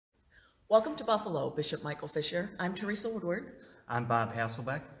Welcome to Buffalo, Bishop Michael Fisher. I'm Teresa Woodward. I'm Bob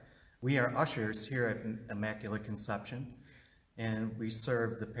Hasselbeck. We are ushers here at Immaculate Conception, and we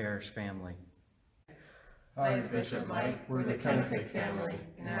serve the parish family. Hi, Bishop Mike. We're the Kennefic family,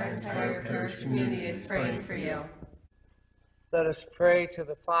 and our entire parish community is praying for you. Let us pray to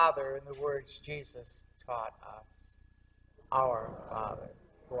the Father in the words Jesus taught us. Our Father,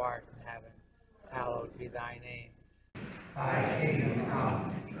 who art in heaven, hallowed be thy name. Thy kingdom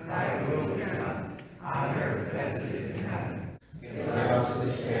come, thy will be done, on earth as it is in heaven. Give us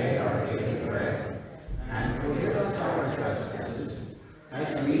this day our daily bread, and forgive us our trespasses,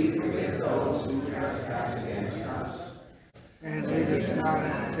 as we forgive those who trespass against us. And lead us not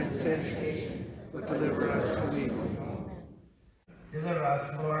into temptation, but deliver us from evil. Deliver us,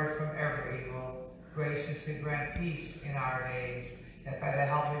 Lord, from every evil. Graciously grant peace in our days, that by the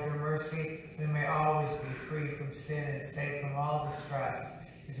help of your mercy we may always be free from sin and safe from all distress,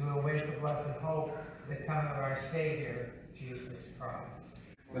 as we await the blessed hope of the coming of our Savior, Jesus Christ.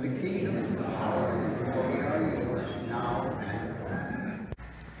 For the kingdom, and the power, and the glory are yours, now and forever.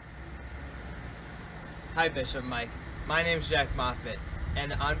 Hi, Bishop Mike. My name is Jack Moffitt,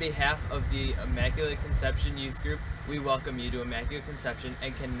 and on behalf of the Immaculate Conception Youth Group, we welcome you to Immaculate Conception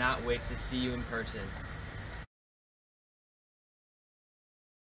and cannot wait to see you in person.